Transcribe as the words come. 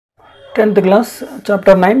10th class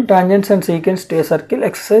chapter 9 tangents and secants to a circle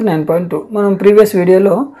exercise 9.2 మనం previous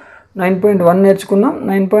వీడియోలో 9.1 నేర్చుకున్నాం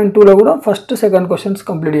 9.2 లో కూడా ఫస్ట్ సెకండ్ క్వశ్చన్స్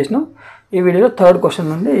కంప్లీట్ చేసినాం ఈ వీడియోలో థర్డ్ క్వశ్చన్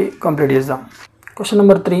నుండి కంప్లీట్ చేద్దాం question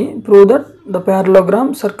number 3 prove that the parallelogram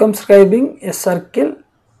circumscribing a circle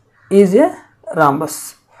is a rhombus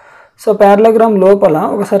so parallelogram లోపల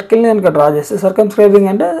ఒక సర్కిల్ ని గనుక డ్రా చేస్తే circumscribing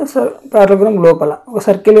అంటే parallelogram లోపల ఒక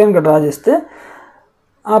సర్కిల్ ని గనుక డ్రా చేస్తే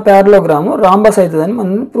ఆ parallelogram rhombus అవుతుందని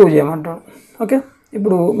మనం ప్రూవ్ చేయమంటాం ఓకే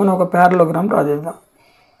ఇప్పుడు మనం ఒక parallelogram డ్రా చేద్దాం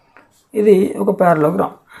ఇది ఒక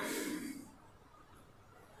parallelogram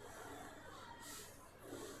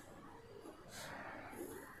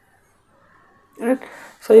రైట్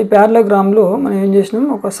సో ఈ parallelogram లో మనం ఏం చేసినాం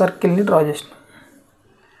ఒక సర్కిల్ ని డ్రా చేసినాం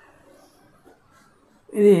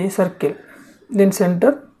ఇది సర్కిల్ దీని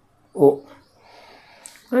centre O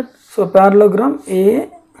right so parallelogram A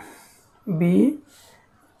B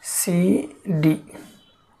C D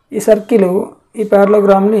ఈ సర్కిల్ ఈ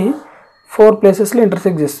parallelogram ని 4 ప్లేసెస్ లో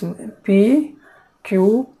ఇంటర్సెక్ట్ చేస్తుంది P Q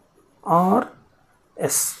R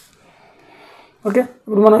S okay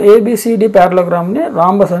ఇప్పుడు మనం ABCD parallelogram ని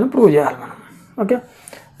rhombus అని ప్రూవ్ చేయాలి మనం ఓకే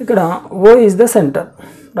ఇక్కడ O is the center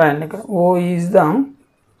రాయండి ఇక్కడ O is the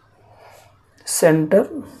center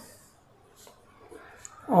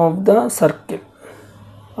of the circle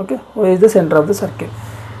okay O is the center of the circle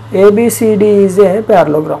ABCD is a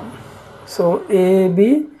parallelogram so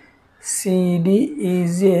ABCD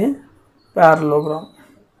is a parallelogram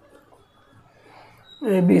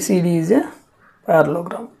ABCD is a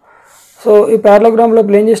parallelogram so ఈ parallelogram లో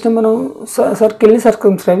plane చేసినాం మనం circle ని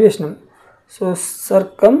సర్కంస్క్రైబ్ చేసినాం so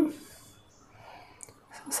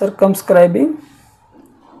circumscribing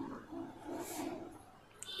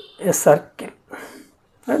a circle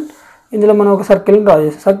right ఇందులో మనం ఒక circle ని డ్రా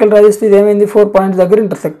చేస్తాం సర్కిల్ డ్రా చేస్తే ఇది ఏమైంది 4 పాయింట్స్ దగ్గర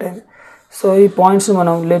ఇంటర్సెక్ట్ అయింది సో ఈ పాయింట్స్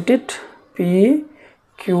మనం let it P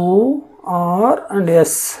Q R and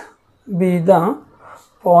S be the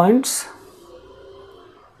points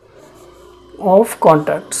of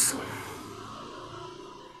contacts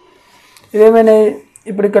ఇదేమైనా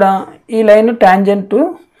ఇప్పుడు ఇక్కడ ఈ line tangent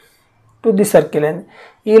to this circle అయింది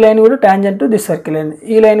ఈ లైన్ కూడా టాంజెంట్ టు దిస్ సర్కిల్ అయింది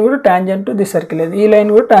ఈ లైన్ కూడా టాంజెంట్ టు దిస్ సర్కిల్ అయింది ఈ లైన్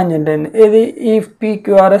కూడా టాంజెంట్ అయింది ఇది ఈ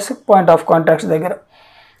PQRS పాయింట్ ఆఫ్ కాంటాక్ట్స్ దగ్గర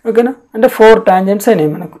ఓకేనా అంటే 4 టాంజెంట్స్ అయినాయి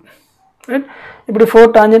మనకు రైట్ ఇప్పుడు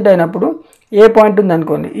 4 టాంజెంట్ అయినప్పుడు ఏ పాయింట్ ఉంది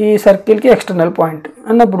అనుకోండి ఈ సర్కిల్కి ఎక్స్టర్నల్ పాయింట్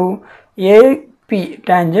అన్నప్పుడు AP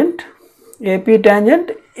టాంజెంట్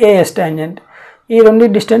AS టాంజెంట్ ఈ రెండు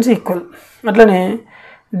డిస్టెన్స్ ఈక్వల్ అట్లనే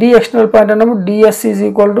D ఎక్స్టర్నల్ పాయింట్ అన్నప్పుడు DS is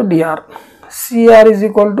equal to DR CR is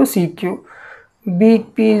equal to CQ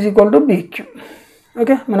BP is equal to BQ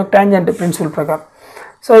okay మనకు టాంజెంట్ ప్రిన్సిపల్ ప్రకారం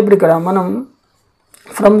సో ఇప్పుడు ఇక్కడ మనం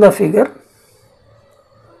ఫ్రమ్ ద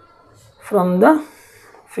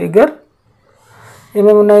ఫిగర్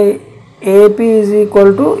ఏమేమి ఉన్నాయి AP is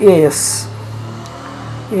equal to AS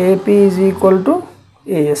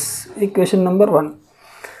equation number 1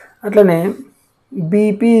 అట్లనే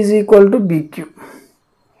BP is equal to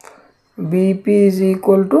BP is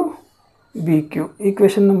equal to BQ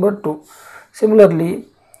equation number 2 similarly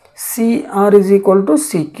CR is equal to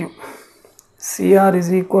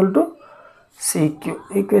CQ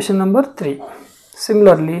equation number 3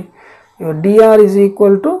 similarly your DR is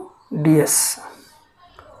equal to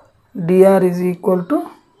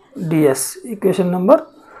DS equation number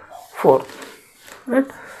 4 right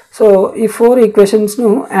so ఈ 4 equations ను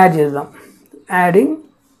add చేద్దాం adding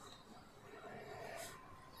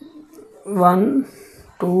 1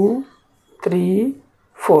 2 3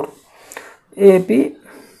 4 AP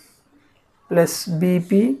plus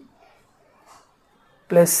BP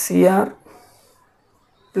plus CR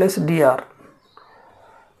plus DR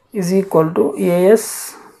is equal to AS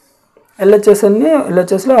LHS అన్ని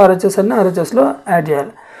LHS లో RHS అన్ని RHS లో add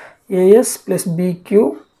చేయాలి AS plus BQ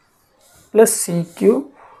plus CQ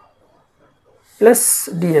plus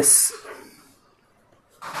DS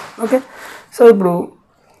okay so ఇప్పుడు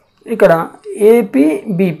ఇక్కడ AP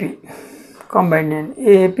BP కంబైన్ చేయండి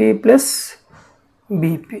AP plus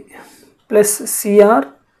BP plus CR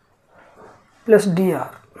plus DR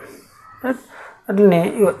right అట్లనే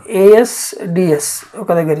AS DS ఒక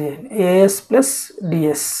దగ్గర చేయండి AS ప్లస్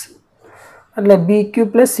DS అట్లా BQ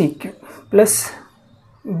plus CQ plus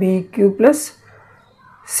BQ plus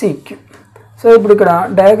CQ so ఇప్పుడు ఇక్కడ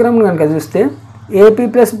డయాగ్రామ్ కనుక చూస్తే AP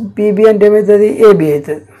ప్లస్ BB అంటే ఏమవుతుంది AB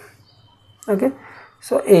అవుతుంది okay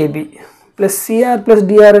so AB plus CR plus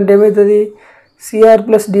DR అంటే ఏమవుతుంది CR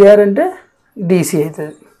ప్లస్ DR అంటే DC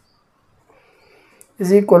అవుతుంది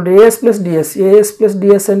is equal to AS plus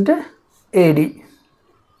DS అంటే AD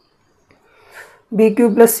BQ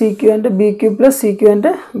ప్లస్ CQ అంటే BQ ప్లస్ CQ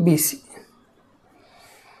అంటే BC.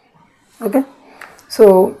 Okay, so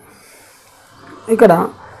ఇక్కడ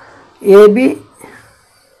AB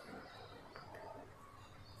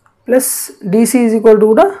plus DC is equal to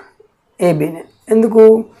కూడా ఏబీనే. ఎందుకు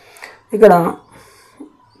ఇక్కడ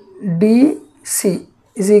DC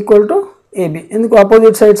is equal to AB, ఎందుకు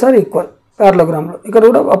అపోజిట్ సైడ్స్ ఆర్ ఈక్వల్ పారలోగ్రామ్లో. ఇక్కడ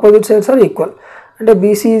కూడా అపోజిట్ సైడ్స్ ఆర్ ఈక్వల్ అంటే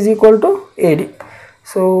BC is equal to AD.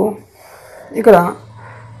 So ఇక్కడ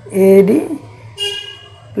AD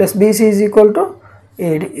plus BC is equal to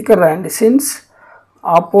AD ఇక్కడ రాయండి. Since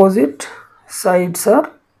opposite sides are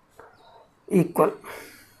equal,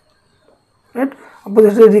 right.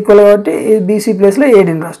 Opposite sides equal కాబట్టి BC ప్లేస్లో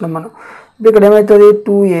ఏడీని రాసినాం మనం. ఇక్కడ ఏమవుతుంది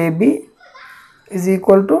 2AB is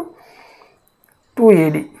equal to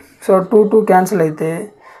 2AD. So 2 cancel అయితే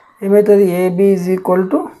ఏమవుతుంది AB is equal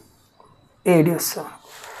to AD వస్తుంది,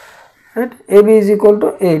 right. AB is equal to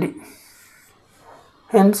AD,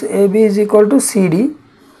 hence AB is equal to CD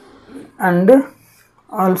and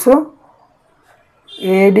also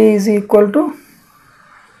AD is equal to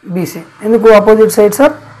BC. ఎందుకు opposite sides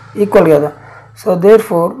are equal కదా. So there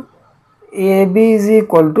four AB is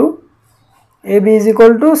equal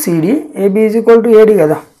to CD, AB is equal to AD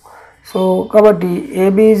కదా. So కాబట్టి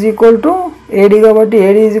AB is equal to AD కాబట్టి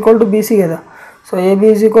AD is equal to BC కదా. So AB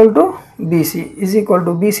is equal to BC is equal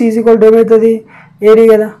to BC is equal to ఏమవుతుంది AD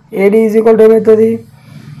కదా. AD is equal to ఏమవుతుంది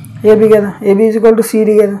AB కదా. AB is equal to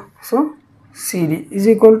CD కదా. So CD is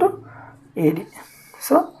equal to AD.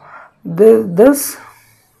 So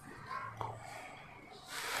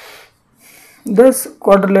thus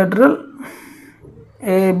quadrilateral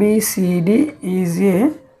ABCD is a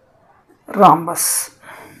rhombus.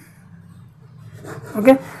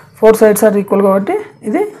 Okay, 4 sides are equal కాబట్టి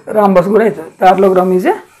ఇది rhombus కూడా అవుతుంది. Parallelogram is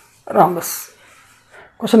a rhombus.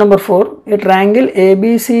 Question number 4. A triangle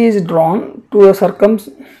ABC is drawn to a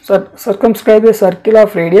circumscribe a circle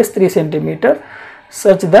of radius 3 cm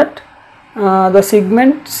such that the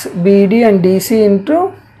segments BD and DC into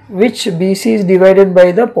which BC is divided by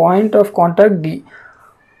the point of contact D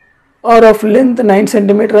are of length 9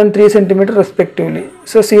 cm and 3 cm respectively.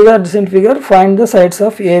 So see the adjacent figure, find the sides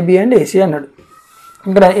of AB and AC అన్నాడు.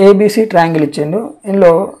 ఇక్కడ ABC triangle ఇచ్చిండు,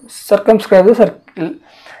 ఇందులో సర్కమ్స్క్రైబ్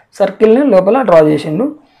సర్కిల్ని లోపల draw చేసిండు.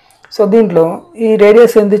 So దీంట్లో ఈ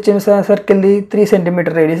radius ఎంత ఇచ్చిండు సర్కిల్ది 3 cm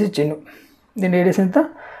రేడియస్ ఇచ్చిండు. దీని రేడియస్ ఎంత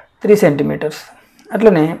 3 cm.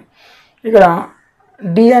 అట్లనే ఇక్కడ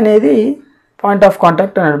డి అనేది పాయింట్ ఆఫ్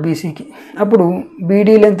కాంటాక్ట్ అన్నాడు బీసీకి. అప్పుడు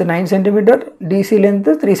beedi length 9 cm, DC length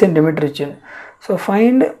 3 cm ఇచ్చిండు. So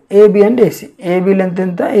find AB and AC, AB length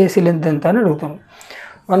ఎంత ఏసీ లెంత్ ఎంత అని అడుగుతాం.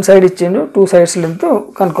 1 సైడ్ ఇచ్చిండు, 2 sides లెంత్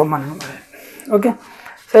కనుక్కోమన్నాను. ఓకే,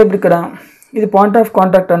 సో ఇప్పుడు ఇక్కడ ఇది పాయింట్ ఆఫ్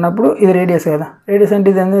కాంటాక్ట్ అన్నప్పుడు ఇది రేడియస్ కదా. రేడియస్ అంటే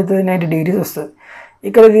ఇది ఎంత అవుతుంది 90 degrees వస్తుంది.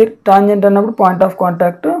 ఇక్కడ ఇది టాంజెంట్ అన్నప్పుడు పాయింట్ ఆఫ్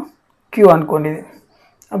కాంటాక్ట్ క్యూ అనుకోండి. ఇది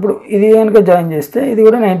అప్పుడు ఇది కనుక జాయిన్ చేస్తే ఇది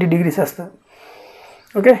కూడా 90 degrees వస్తుంది.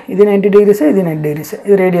 ఓకే, ఇది 90 degrees, ఇది 90 degrees.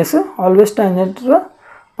 ఇది radius always tangent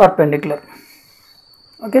perpendicular.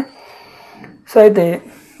 Okay, so అయితే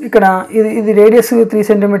ఇక్కడ ఇది రేడియస్ 3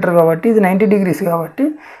 cm కాబట్టి ఇది 90 degrees కాబట్టి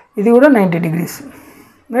ఇది కూడా 90 degrees,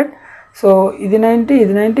 రైట్. సో ఇది 90,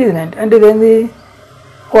 ఇది 90, ఇది 90 అంటే ఇదేంది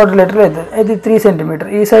క్వాడ్రిలేటరల్ అవుతుంది. అది 3 cm.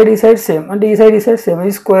 ఈ సైడ్ సేమ్ అంటే ఈ సైడ్ సేమ్,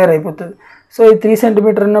 ఇది స్క్వేర్ అయిపోతుంది. సో ఇది 3 cm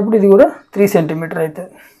అన్నప్పుడు ఇది కూడా 3 cm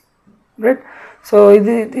అవుతుంది, రైట్. సో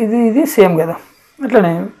ఇది సేమ్ కదా.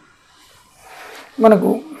 అట్లనే మనకు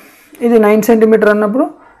ఇది 9 cm అన్నప్పుడు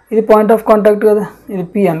ఇది పాయింట్ ఆఫ్ కాంటాక్ట్ కదా, ఇది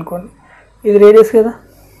పి అనుకోండి, ఇది రేడియస్ కదా,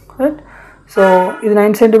 రైట్. సో ఇది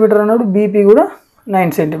 9 cm అన్నప్పుడు బీపీ కూడా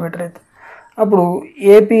 9 cm అవుతుంది. అప్పుడు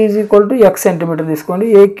AP is equal to X centimetre తీసుకోండి,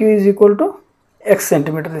 AQ is equal to X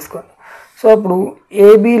centimetre తీసుకోండి. సో అప్పుడు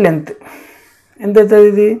ఏబీ లెంత్ ఎంత అవుతుంది,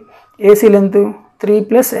 ఇది ఏసీ లెంత్ 3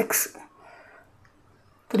 + x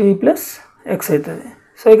అవుతుంది.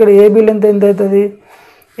 సో ఇక్కడ ఏబీ లెంత్ ఎంత అవుతుంది,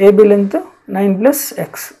 ఏబీ లెంత్ 9 +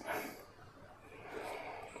 x,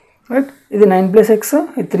 రైట్. ఇది 9 + x,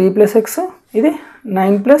 ఇది 3 + x, ఇది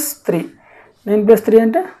 9 + 3, 9 + 3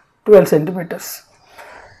 అంటే 12 cm.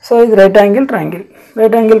 సో ఇది రైట్ యాంగిల్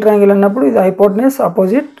ట్రయాంగిల్ అన్నప్పుడు ఇది హైపోటెనస్,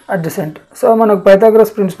 అపోజిట్, అడ్జసెంట్. సో మనకు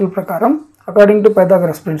పైథాగరస్ ప్రిన్సిపల్ ప్రకారం, according to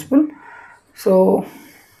Pythagoras principal, so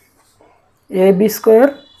AB²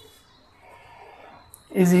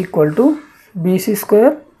 is equal to BC²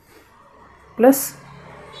 +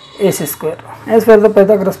 AC² as per the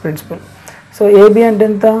Pythagoras principal. So AB అంటే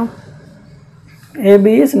ఎంత, AB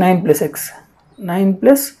is 9 + x, 9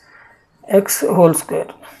 + x whole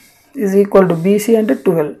square is equal to BC అంటే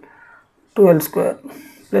 12²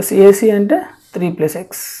 plus AC అంటే 3 + x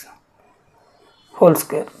whole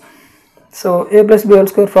square. So A + B whole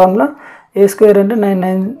square formula, A² అంటే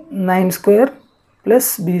 9² plus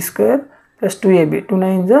B² plus 2AB, 2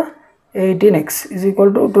 9 = 18x is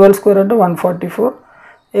equal to 12² అంటే 144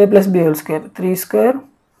 a plus b whole square, 3 square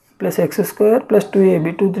plus x square plus 2ab,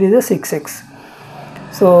 2 3 is 6x.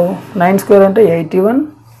 So 9 square ante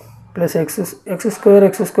 81 plus x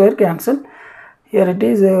square cancel. Here it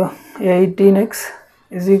is 18x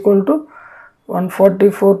is equal to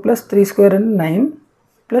 144 plus 3 square and 9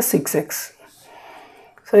 plus 6x.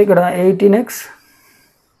 So ikkada 18x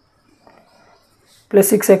plus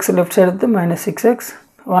 6x left side అయితే minus 6x,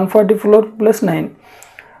 144 plus 9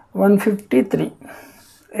 153,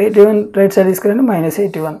 81 right side తీసుకురండి minus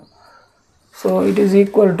 81. So it is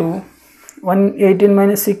equal to 118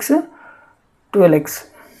 minus 6 12x.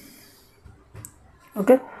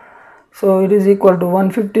 Okay, so it is equal to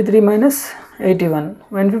 153 minus 81.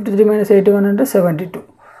 153 minus 81 అంటే 72.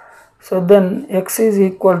 So then x is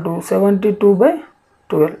equal to 72 by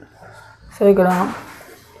 12. So ఇక్కడ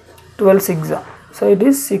 12 6. So it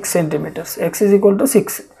is 6 centimeters. X is equal to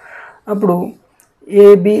 6. అప్పుడు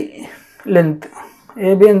AB length,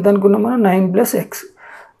 AB ఎంత అనుకున్నాం మనం 9 plus x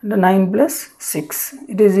అంటే 9 plus 6,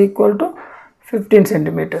 it is equal to 15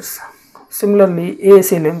 centimeters. Similarly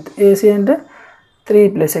AC length, AC అంటే 3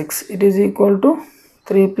 plus x, it is equal to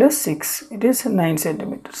 3 plus 6, it is 9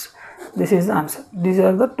 centimeters. This is the answer. These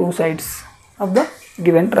are the two sides of the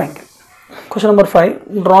given triangle. Question number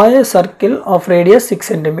 5. Draw a circle of radius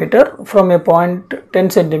 6 cm from a point 10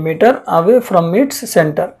 cm away from its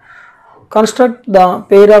center. Construct the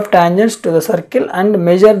pair of tangents to the circle and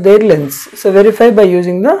measure their lengths. So verify by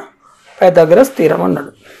using the Pythagoras theorem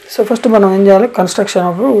అన్నాడు. So first మనం ఏం చేయాలి, construction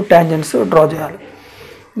of tangents draw చేయాలి.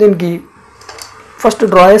 దీనికి first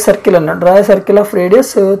draw a circle అన్నాడు. Draw a circle of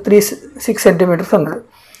radius 6 centimetres అన్నాడు.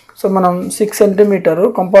 So మనం 6 centimetre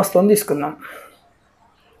కంపాస్తో తీసుకుందాం.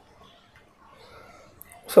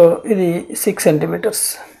 సో ఇది 6 సెంటీమీటర్స్,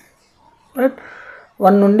 రైట్.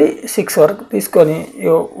 1 నుండి 6 వరకు తీసుకొని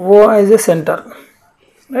O as a centre,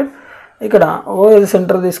 right. ఇక్కడ O యాజ్ ఏ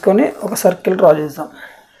సెంటర్ తీసుకొని ఒక సర్కిల్ డ్రా చేద్దాం,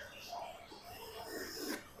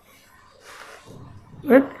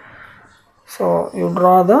 right. So you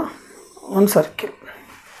draw the one circle,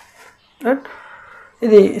 right.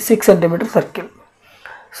 ఇది 6 సెంటీమీటర్ సర్కిల్.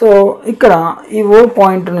 సో ఇక్కడ ఈ O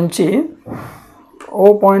పాయింట్ నుంచి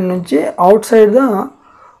అవుట్ సైడ్ ద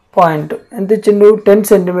పాయింట్ ఎంత ఇచ్చిండు, 10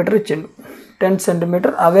 సెంటీమీటర్ ఇచ్చిండు. 10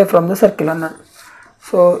 centimetre away from the circle అన్నాడు.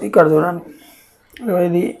 సో ఇక్కడ చూడండి,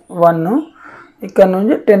 ఇది 1, ఇక్కడ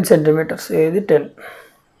నుంచి 10 సెంటీమీటర్స్, ఇది 10,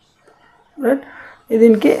 రైట్.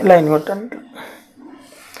 దీనికి లైన్ కొట్టండి.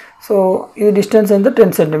 సో ఇది డిస్టెన్స్ ఎంత,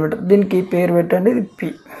 10 సెంటీమీటర్. దీనికి పేరు పెట్టండి, ఇది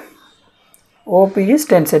P. OP is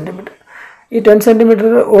 10 centimetre. ఈ 10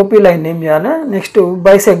 సెంటీమీటర్ OP లైన్ ఏం చేయాలి, నెక్స్ట్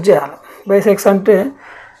బైసెక్ట్ చేయాలి.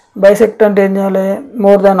 బైసెక్ట్ అంటే ఏం చేయాలి,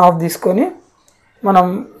 మోర్ దాన్ హాఫ్ తీసుకొని మనం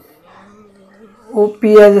P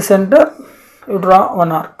as a centre you draw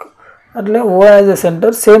 1 arc, అట్లే O as a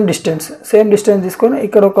centre same distance తీసుకొని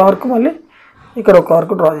ఇక్కడ ఒక ఆర్క్, మళ్ళీ ఇక్కడ ఒక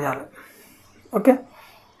ఆర్క్ డ్రా చేయాలి. ఓకే,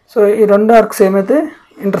 సో ఈ 2 ఆర్క్స్ ఏమైతే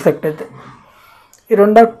ఇంటర్సెక్ట్ అయితే, ఈ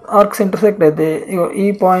 2 ఆర్క్స్ ఇంటర్సెక్ట్ అయితే ఈ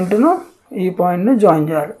పాయింట్ను జాయిన్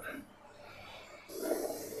చేయాలి,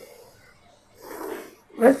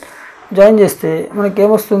 రైట్. జాయిన్ చేస్తే మనకి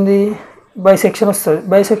ఏమొస్తుంది, బైసెక్షన్ వస్తుంది.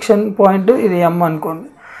 బైసెక్షన్ పాయింట్ ఇది M అనుకోండి.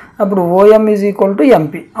 అప్పుడు OM is equal to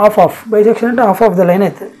MP. Of bisection అంటే హాఫ్ ఆఫ్ ద లైన్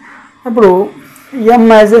అవుతుంది. అప్పుడు M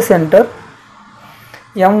as a centre,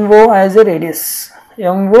 MO as a radius.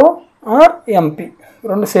 MO are MP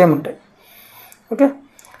రెండు సేమ్ ఉంటాయి. Okay,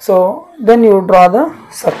 so then you draw the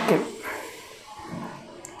circle.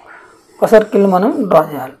 ఒక circle మనం draw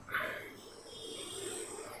చేయాలి,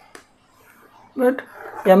 right.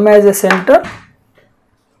 M as a center,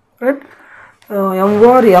 right. MO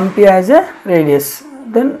or MP as a radius.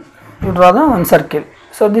 Then you draw the one circle.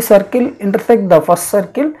 So this circle intersect the first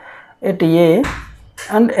circle at A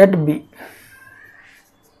and at B,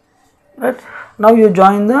 right. Now you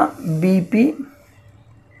join the BP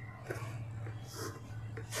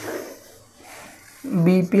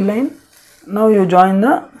line. Now you join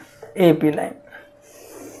the AP line.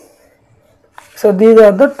 So these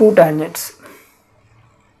are the two tangents,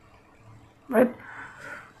 right.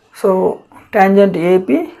 So tangent AP,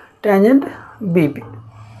 tangent BP,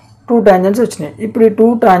 2 tangents వచ్చినాయి. ఇప్పుడు ఈ 2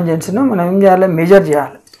 టాంజెంట్స్ను మనం ఏం చేయాలి, measure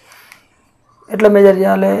చేయాలి. ఎట్లా measure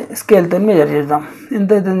చేయాలి, స్కేల్తో మెజర్ చేద్దాం.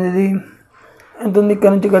 ఎంత అవుతుంది, ఇది ఎంత ఉంది,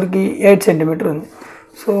 ఇక్కడ నుంచి ఇక్కడికి 8 సెంటీమీటర్ ఉంది.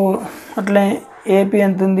 సో అట్లే AP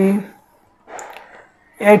ఎంత ఉంది,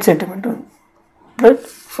 8 సెంటీమీటర్ ఉంది, right.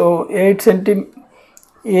 So 8 centimetre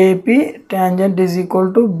AP tangent is equal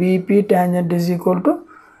to BP tangent is equal to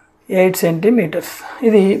 8 centimeters.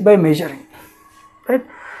 ఇది బై మెజరింగ్, రైట్.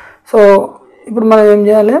 సో ఇప్పుడు మనం ఏం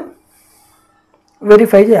చేయాలి,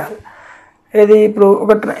 వెరిఫై చేయాలి. ఇది ఇప్పుడు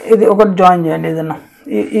ఒకటి జాయిన్ చేయండి, ఏదన్నా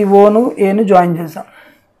ఈ ఓను ఏను జాయిన్ చేద్దాం.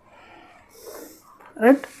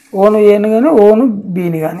 రైట్. ఓను ఏను కానీ ఓను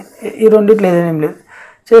బీని కానీ ఈ రెండిట్లో ఏదేం లేదు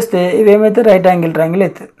చేస్తే ఇవేమైతే రైట్ యాంగిల్ ట్రయాంగిల్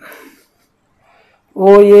అవుతుంది.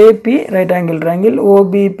 OAP right angle triangle,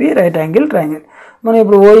 ఓబిపి right angle triangle. మనం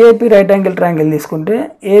ఇప్పుడు ఓఏపి రైట్ యాంగిల్ ట్రయాంగిల్ తీసుకుంటే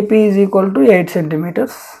AP is equal to 8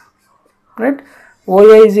 centimetres, right.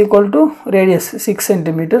 OA is equal to radius 6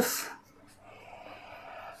 centimetres,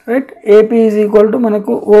 right. AP is equal to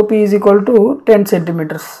మనకు OP is equal to 10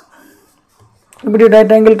 centimetres. ఇప్పుడు ఈ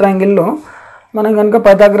right angle ట్రయాంగిల్లో మనం కనుక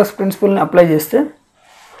Pythagoras ప్రిన్సిపల్ని apply చేస్తే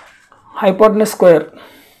hypotenuse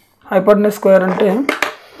square అంటే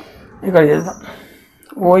ఇక్కడ చేద్దాం.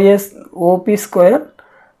 OP square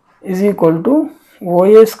is equal to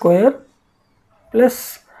OA square plus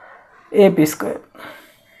AP square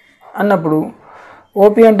అన్నప్పుడు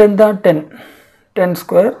ఓపీ అంటే ఎంత 10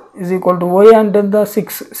 square is equal to OA అంటే ఎంత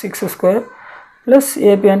 6 స్క్వేర్ ప్లస్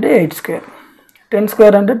ఏపీ అంటే 8 స్క్వేర్. 10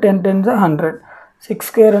 స్క్వేర్ అంటే 10 10 100, 6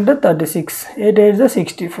 స్క్వేర్ అంటే 36, 8 8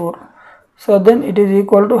 64. So then it is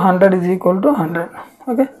equal to 100 is equal to 100.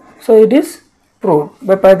 Okay, so it is proved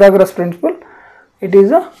by Pythagoras principle. It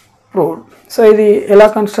is a proved. So ఇది ఎలా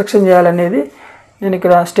construction చేయాలనేది నేను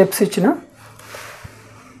ఇక్కడ స్టెప్స్ ఇచ్చిన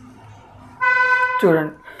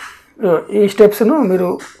చూడండి. ఈ స్టెప్స్ను మీరు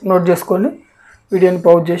నోట్ చేసుకోండి, వీడియోని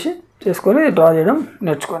పాజ్ చేసి చేసుకొని డ్రా చేయడం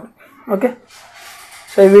నేర్చుకోండి. ఓకే,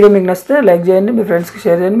 సో ఈ వీడియో మీకు నచ్చితే లైక్ చేయండి, మీ ఫ్రెండ్స్కి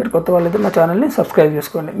షేర్ చేయండి. మీరు కొత్త వాళ్ళైతే మా ఛానల్ని సబ్స్క్రైబ్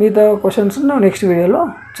చేసుకోండి. మిగతా క్వశ్చన్స్ నెక్స్ట్ వీడియోలో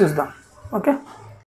చూద్దాం. ఓకే.